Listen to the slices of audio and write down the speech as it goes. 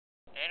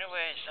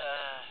Anyways,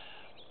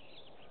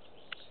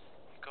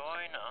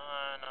 going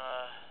on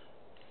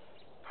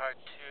part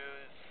two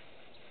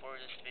for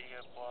this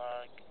video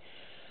blog.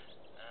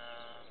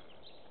 Um,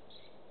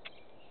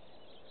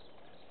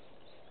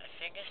 I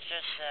think it's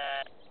just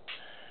that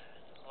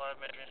a lot of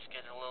my dreams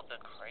get a little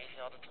bit crazy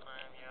all the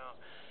time, and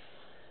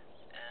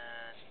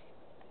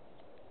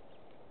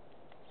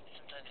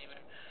sometimes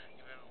even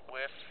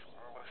with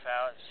or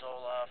without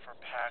Zoloft or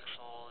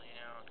Paxil,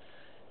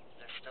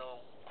 they're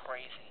still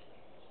crazy.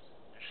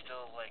 They're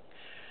still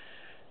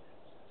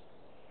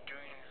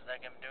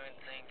I'm doing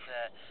things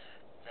that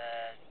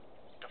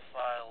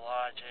defy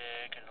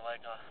logic, and like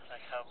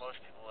how most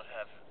people would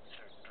have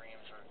certain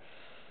dreams, or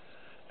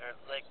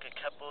like a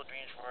couple of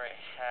dreams where I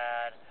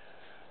had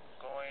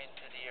going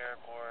to the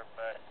airport,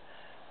 but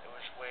it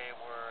was way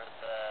where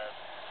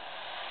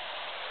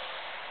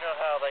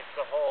how like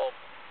the whole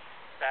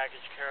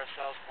baggage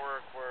carousels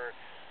work, where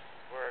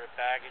the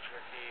baggage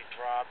would be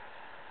dropped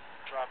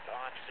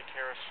onto the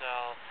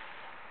carousel.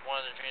 One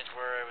of the dreams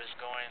where I was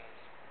going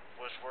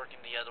was working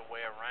the other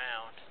way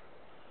around,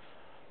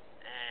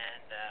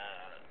 and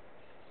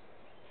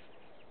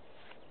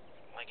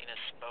like in a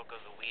spoke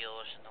of the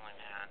wheel or something like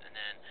that. And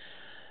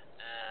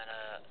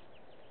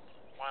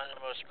one of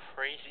the most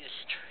craziest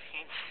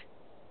dreams.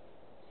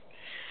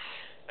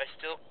 I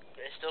still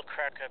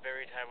crack up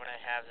every time when I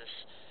have this.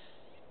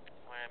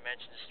 When I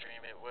mention this dream,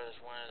 it was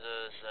one of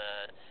those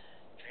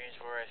dreams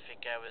where I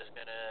think I was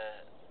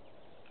gonna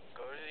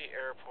go to the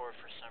airport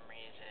for some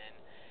reason,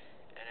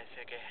 and I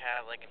think I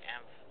had like an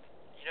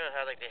you know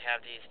how like they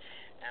have these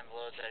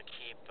envelopes that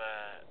keep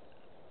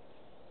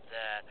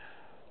that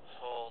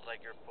hold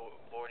like your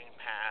boarding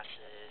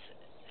passes.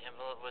 The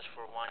envelope was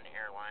for one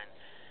airline,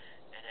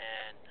 and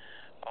then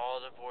all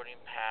the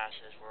boarding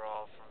passes were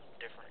all from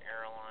different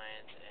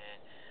airlines, and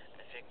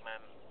I think my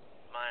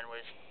mind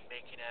was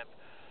making up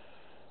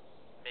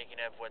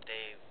what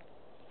they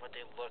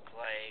look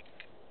like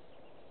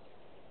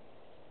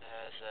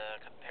as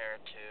compared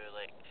to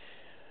like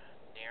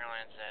the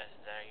airlines that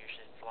I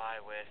usually fly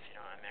with,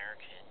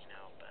 American,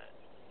 but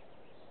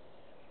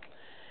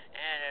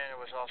and then it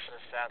was also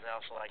the fact that I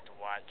also like to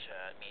watch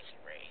Amazing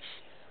Race,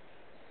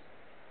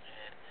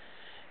 and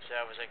so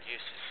I was like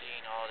used to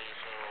seeing all these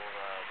little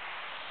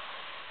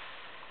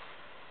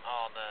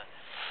all the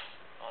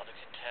all the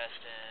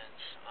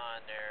contestants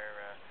on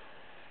their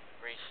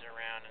racing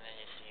around, and then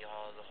you see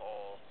all the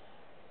whole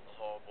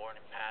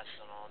boarding pass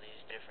on all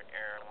these different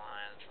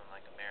airlines from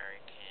like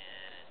American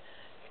and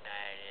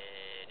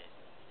United and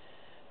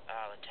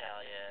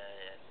Alitalia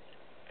and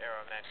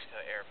Aeromexico,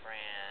 Air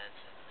France,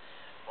 and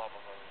blah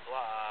blah blah blah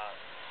blah.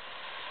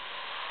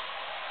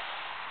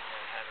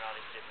 Having all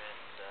these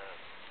different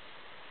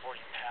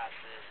boarding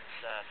passes and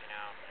stuff,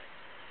 But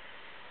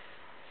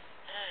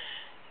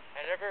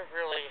I never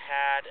really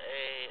had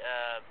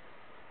a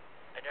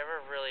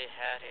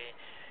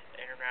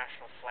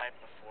international flight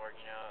before,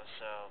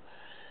 so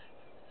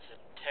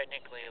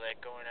technically,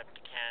 like going up to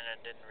Canada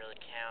didn't really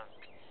count,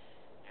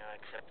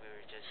 except we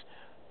were just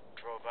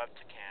drove up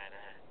to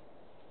Canada.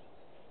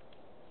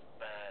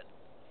 But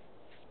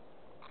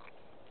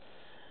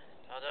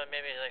although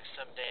maybe like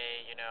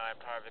someday, I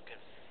probably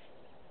could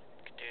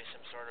do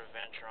some sort of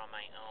venture on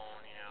my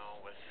own,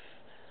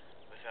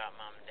 without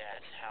mom and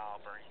dad's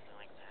help or anything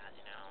like that.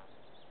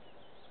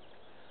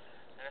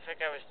 And I think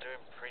I was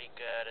doing pretty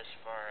good as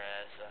far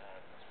as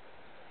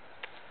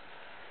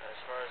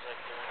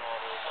like doing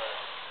all those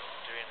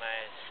doing my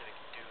civic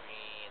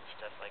duty and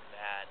stuff like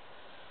that.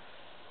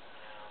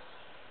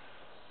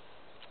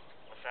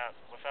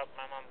 Without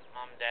my mom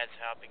and dad's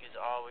help, because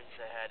always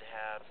I had to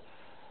have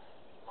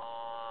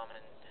mom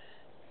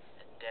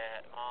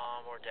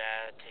or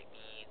dad take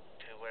me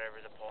to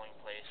whatever the polling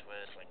place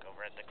was, like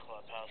over at the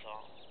clubhouse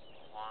all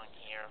along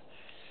here,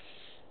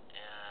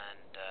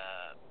 and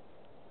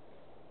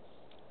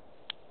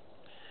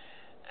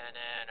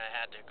then I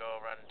had to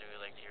go around and do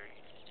like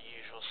the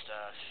usual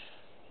stuff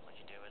what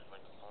you do with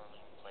like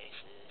polling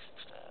places and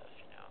stuff.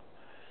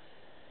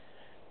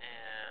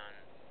 And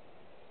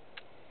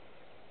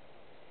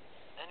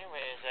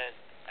anyways,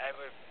 I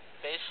would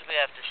basically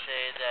have to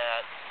say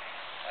that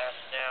as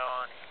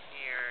now on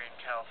here in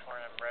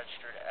California, I'm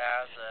registered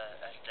as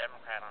a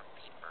Democrat on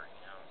paper.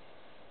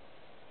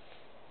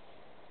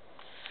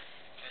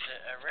 Because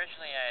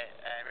originally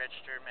I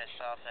registered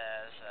myself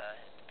as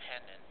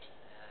independent.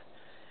 And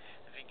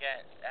I think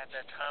at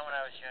that time when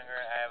I was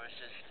younger, I was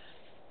just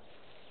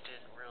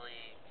didn't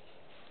really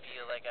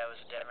feel like I was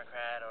a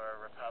Democrat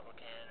or a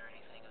Republican or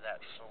anything of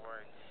that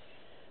sort.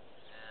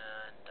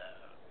 And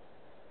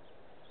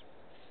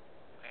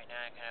right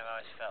now, I kind of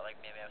always felt like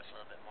maybe I was a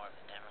little bit more of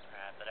a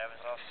Democrat, but I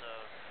was also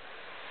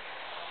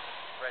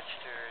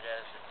registered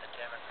as a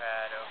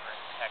Democrat over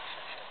in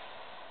Texas,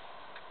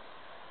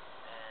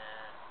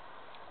 and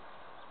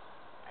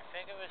I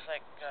think it was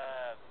like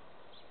I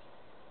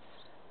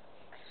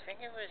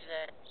think it was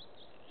that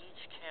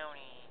each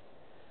county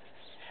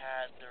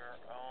had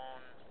their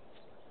own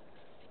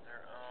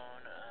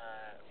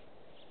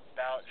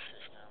ballot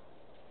system.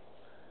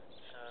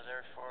 So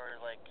therefore,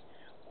 like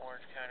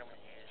Orange County would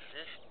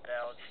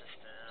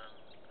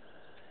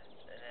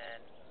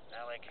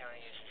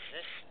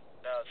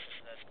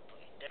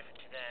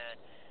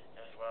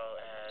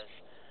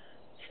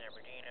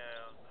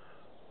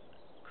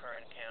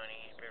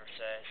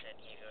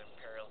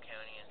Imperial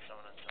County, and so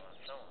on and so on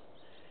and so on.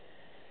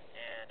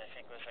 And I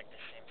think it was like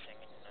the same thing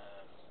in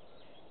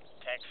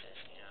Texas,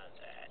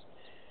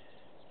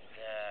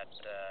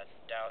 that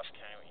Dallas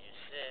County would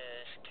use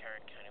this,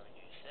 Tarrant County would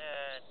use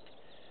that,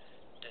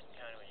 Denton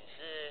County would use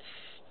this.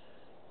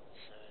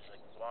 So there's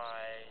like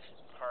Wise,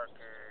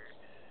 Parker,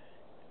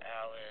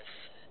 Alice,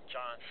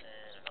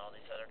 Johnson, and all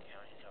these other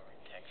counties over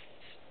in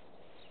Texas.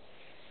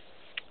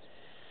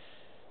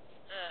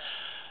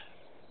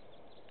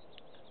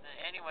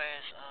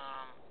 Anyways,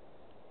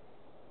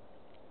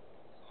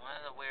 one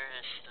of the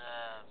weirdest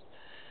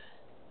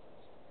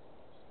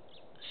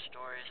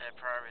stories I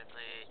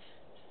probably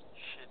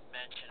should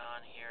mention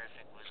on here, I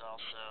think, was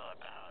also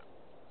about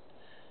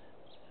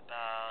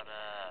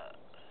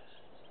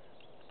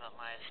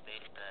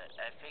MySpace, but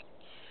I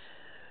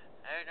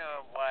don't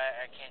know why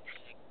I can't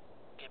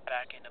get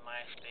back into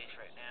MySpace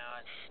right now.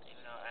 It's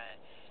even though I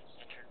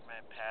entered my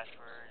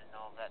password and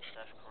all that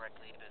stuff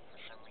correctly, but for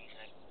some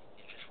reason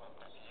it just won't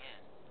let me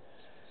in.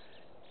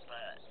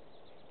 But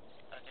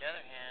on the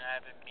other hand,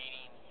 I've been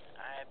meaning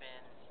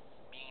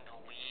to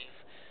leave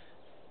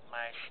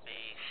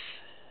MySpace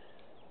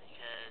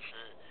because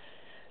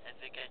I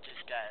think I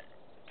just got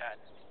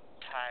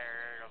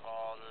tired of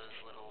all those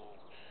little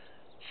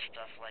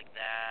stuff like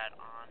that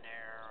on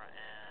there,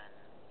 and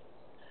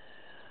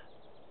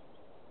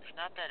it's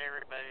not that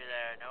everybody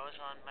that I know is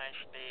on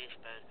MySpace,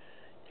 but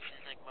it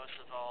seems like most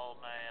of all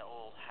my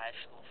old high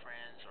school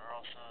friends are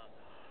also,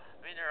 I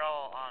mean, they're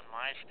all on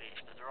MySpace,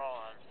 but they're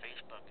all on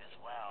Facebook as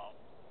well.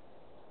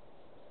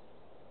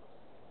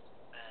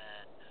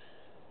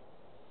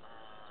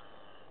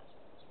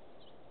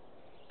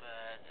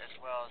 But as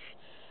well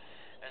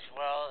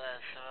as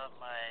some of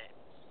my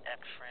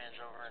ex-friends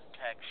over in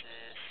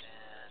Texas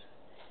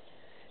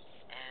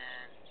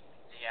and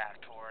the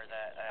actor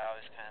that I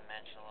always kind of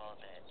mention a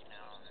little bit,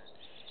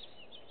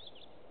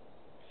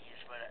 he's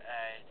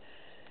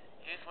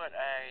what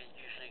I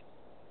usually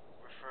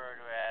refer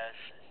to as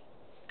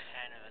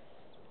kind of an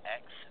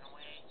ex in a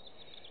way,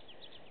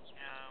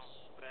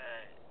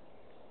 but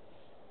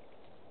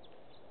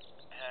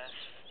as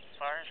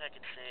far as I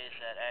can say is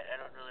that I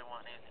don't really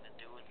want anything to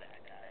do with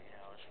that guy,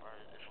 as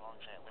long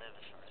as I live,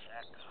 as far as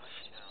that goes,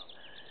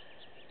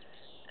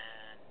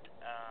 and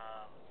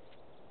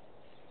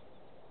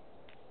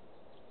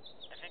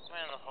I think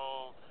one of the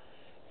whole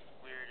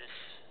weirdest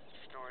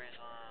stories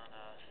on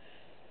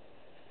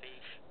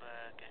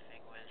Facebook, I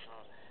think, was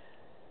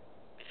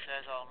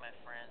besides all my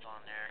friends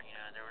on there,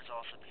 there was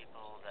also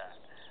people that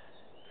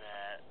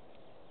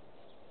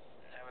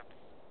I would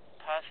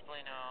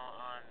possibly know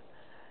on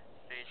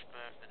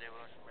Facebook, but they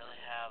wouldn't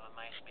really have a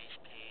MySpace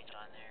page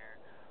on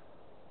there,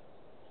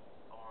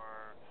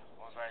 or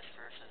vice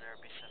versa. There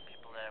would be some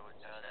people that I would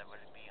know that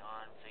would be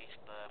on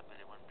Facebook, but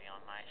they wouldn't be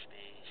on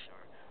MySpace,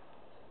 or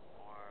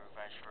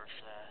vice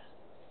versa.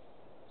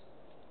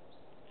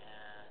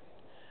 And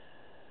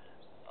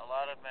a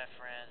lot of my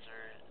friends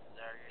are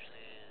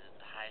usually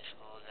in high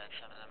school. That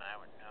some of them I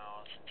would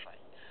know since like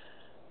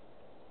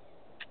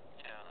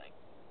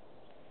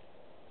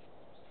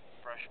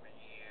freshman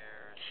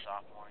year,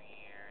 sophomore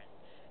year,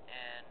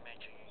 and my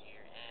junior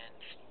year and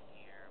senior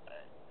year.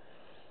 And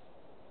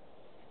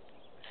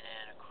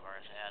then of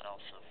course I had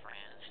also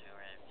friends who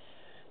were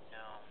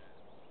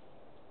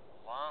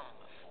long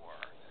before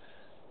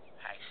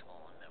high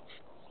school and middle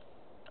school.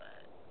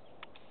 But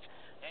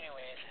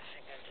anyways, I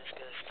think I'm just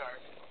gonna start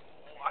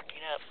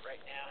walking up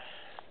right now.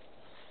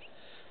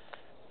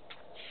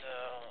 So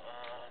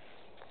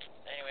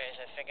anyways,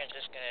 I think I'm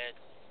just gonna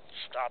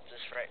stop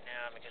this right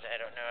now because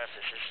I don't know if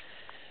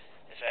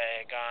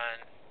I had gone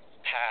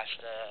past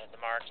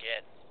the mark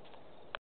yet.